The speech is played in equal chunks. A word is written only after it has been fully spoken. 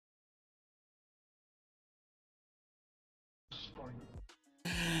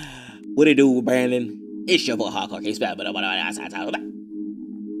What it do, Brandon? It's your boy Hardcore Case Back, but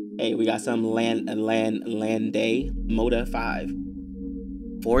hey, we got some LANiiDAE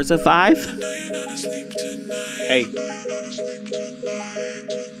Moda-5. Forza 5? Hey.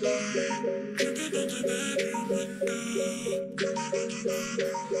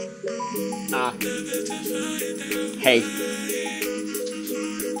 Hey.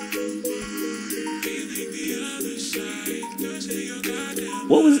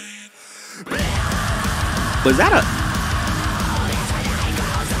 What was that a...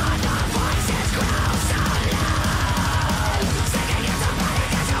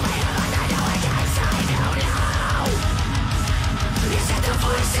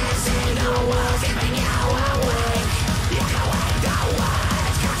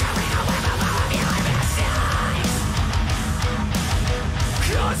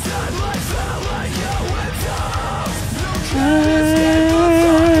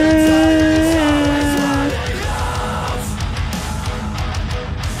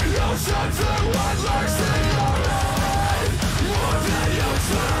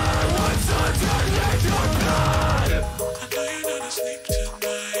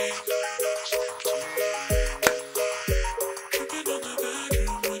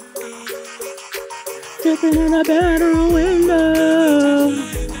 Tripping in a bedroom window.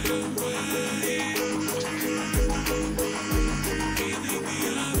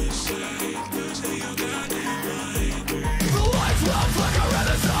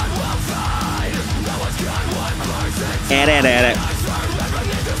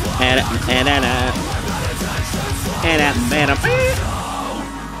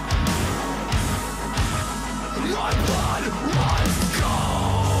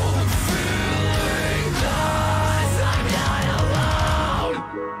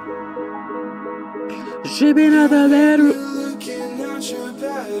 Tripping out the bedroom. Looking out your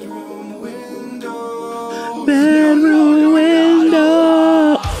bedroom window. Bedroom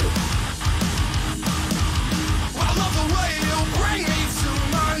window. I love the way you bring me to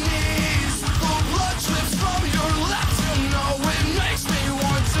my knees. The blood drips from your lips, you know it makes me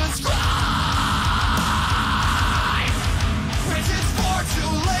want to cry. Which is far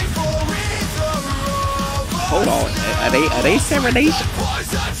too late for either of us. Hold on, are they serenation?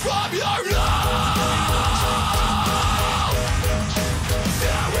 Poison from your love.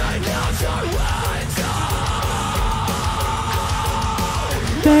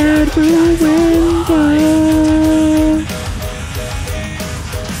 Bedroom window.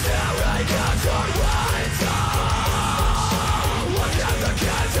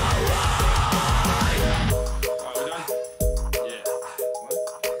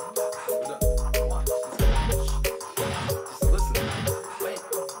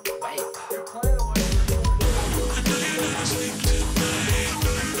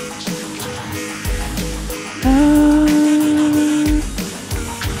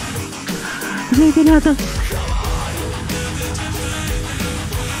 Drinking out the...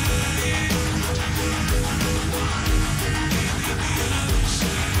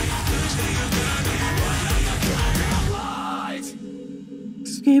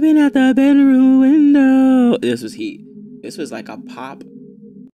 Screaming at the bedroom window. This was heat. This was like a pop.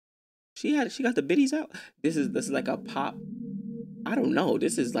 She got the biddies out. This is like a pop. I don't know.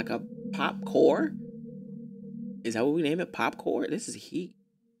 This is like a pop core. Is that what we name it? Pop core? This is heat.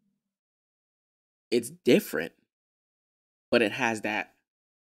 It's different, but it has that.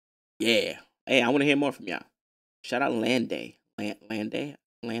 Yeah. Hey, I want to hear more from y'all. Shout out LANiiDAE. LANiiDAE.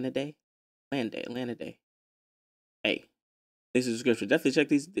 Hey, this is the description.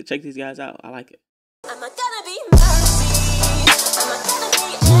 Definitely check these guys out. I like it.